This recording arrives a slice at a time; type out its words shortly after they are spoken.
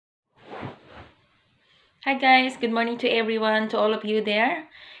Hi guys, good morning to everyone, to all of you there.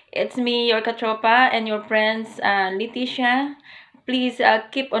 It's me, your katropa, and your friends, Leticia. Please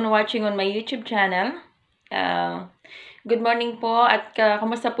keep on watching on my YouTube channel. Uh, Good morning po at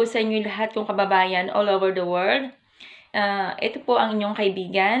kumusta po sa inyo lahat kong kababayan all over the world. Ito po ang inyong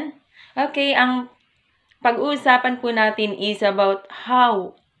kaibigan. Okay, ang pag-uusapan po natin is about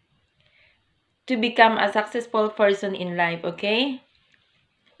how to become a successful person in life, okay?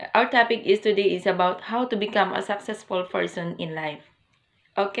 Our topic is today is about how to become a successful person in life.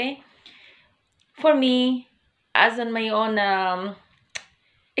 Okay? For me, as on my own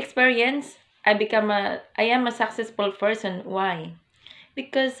experience, I am a successful person. Why?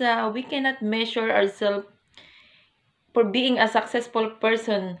 Because we cannot measure ourselves for being a successful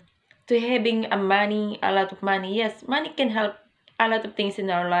person to having a lot of money. Yes, money can help a lot of things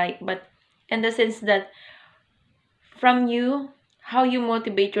in our life, but in the sense that from you, how you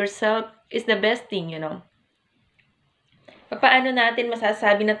motivate yourself is the best thing. Paano natin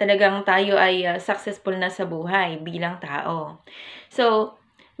masasabi na talagang tayo ay successful na sa buhay bilang tao? So,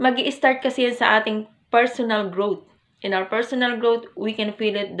 mag-i-start kasi yan sa ating personal growth. In our personal growth, we can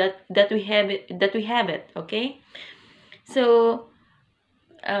feel it that we have it, okay? So,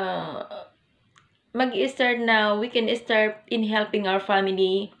 uh, mag-i-start na we can start in helping our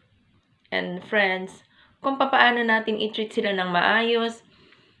family and friends kung paano natin i-treat sila ng maayos,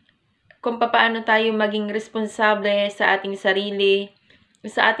 kung paano tayo maging responsable sa ating sarili,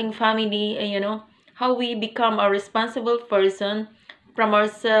 sa ating family, how we become a responsible person from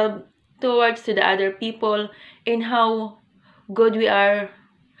ourselves towards to the other people, and how good we are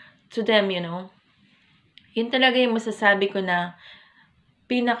to them. Yun talaga yung masasabi ko na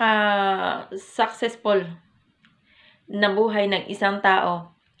pinaka-successful na buhay ng isang tao.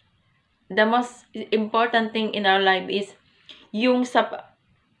 The most important thing in our life is yung sa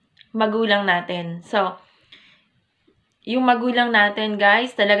magulang natin. So, yung magulang natin,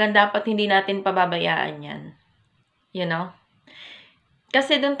 guys, talagang dapat hindi natin pababayaan yan.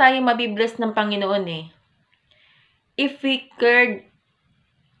 Kasi doon tayo mabibless ng Panginoon eh. If we cared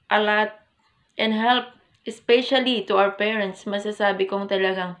a lot and help, especially to our parents, masasabi kong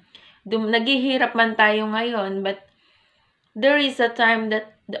talagang naghihirap man tayo ngayon, but there is a time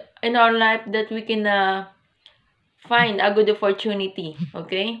that in our life that we can find a good opportunity,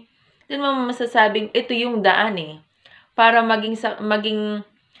 okay? Doon mo masasabing ito yung daan eh para maging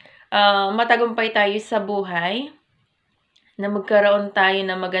matagumpay tayo sa buhay, na magkaroon tayo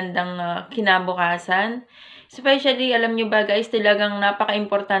ng magandang kinabukasan. Especially, alam nyo ba guys, talagang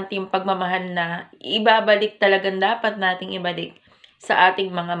napaka-importante yung pagmamahal na ibabalik talagang dapat nating ibalik sa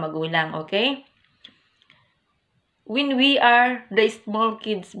ating mga magulang, okay? When we are the small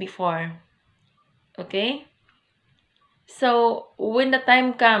kids before, okay? So, when the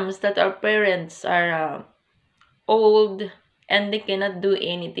time comes that our parents are old and they cannot do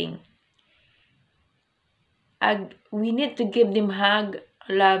anything, we need to give them hug,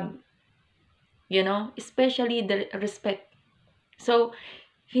 love, especially the respect. So,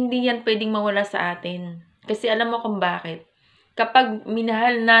 hindi yan pwedeng mawala sa atin. Kasi alam mo kung bakit. Kapag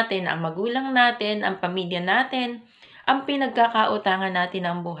minahal natin ang magulang natin, ang pamilya natin, ang pinagkakautangan natin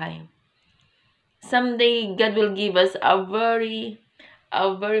ang buhay. Someday, God will give us a very,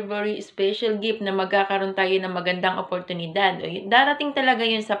 very special gift na magkakaroon tayo ng magandang oportunidad. Darating talaga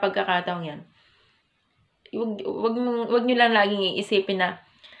yun sa pagkakataong yan. Wag nyo lang laging iisipin na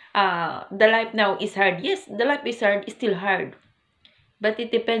the life now is hard. Yes, the life is hard, is still hard. But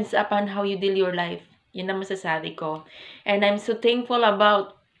it depends upon how you deal your life. Yun ang masasabi ko. And I'm so thankful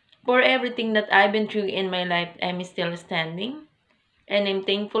for everything that I've been through in my life. I'm still standing. And I'm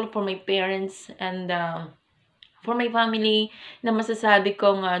thankful for my parents and for my family na masasabi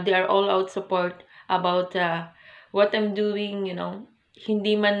kong they are all out support about what I'm doing,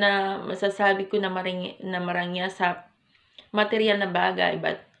 Hindi man na masasabi ko na marangya sa material na bagay,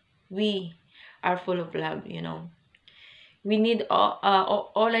 but we are full of love, We need all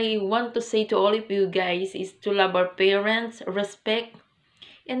I want to say to all of you guys is to love our parents, respect,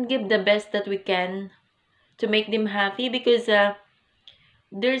 and give the best that we can to make them happy, because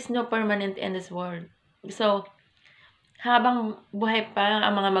there's no permanent in this world. So, habang buhay pa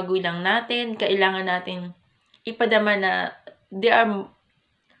ang mga magulang natin, kailangan natin ipadama na they are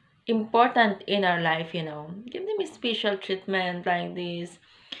important in our life, Give them a special treatment like this.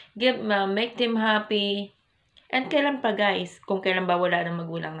 Make them happy. And kailan pa guys, kung kailan ba wala ng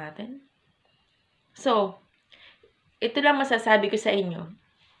magulang natin? So, ito lang masasabi ko sa inyo.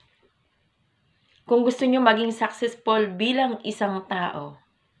 Kung gusto nyo maging successful bilang isang tao,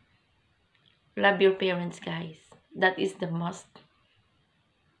 love your parents guys. That is the most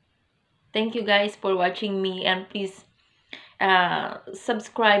Thank you guys for watching me, and please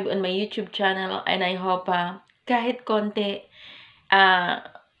subscribe on my YouTube channel, and I hope kahit konti uh,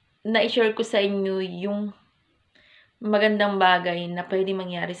 na-share ko sa inyo yung magandang bagay na pwede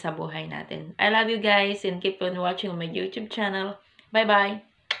mangyari sa buhay natin. I love you guys and keep on watching my YouTube channel. Bye-bye!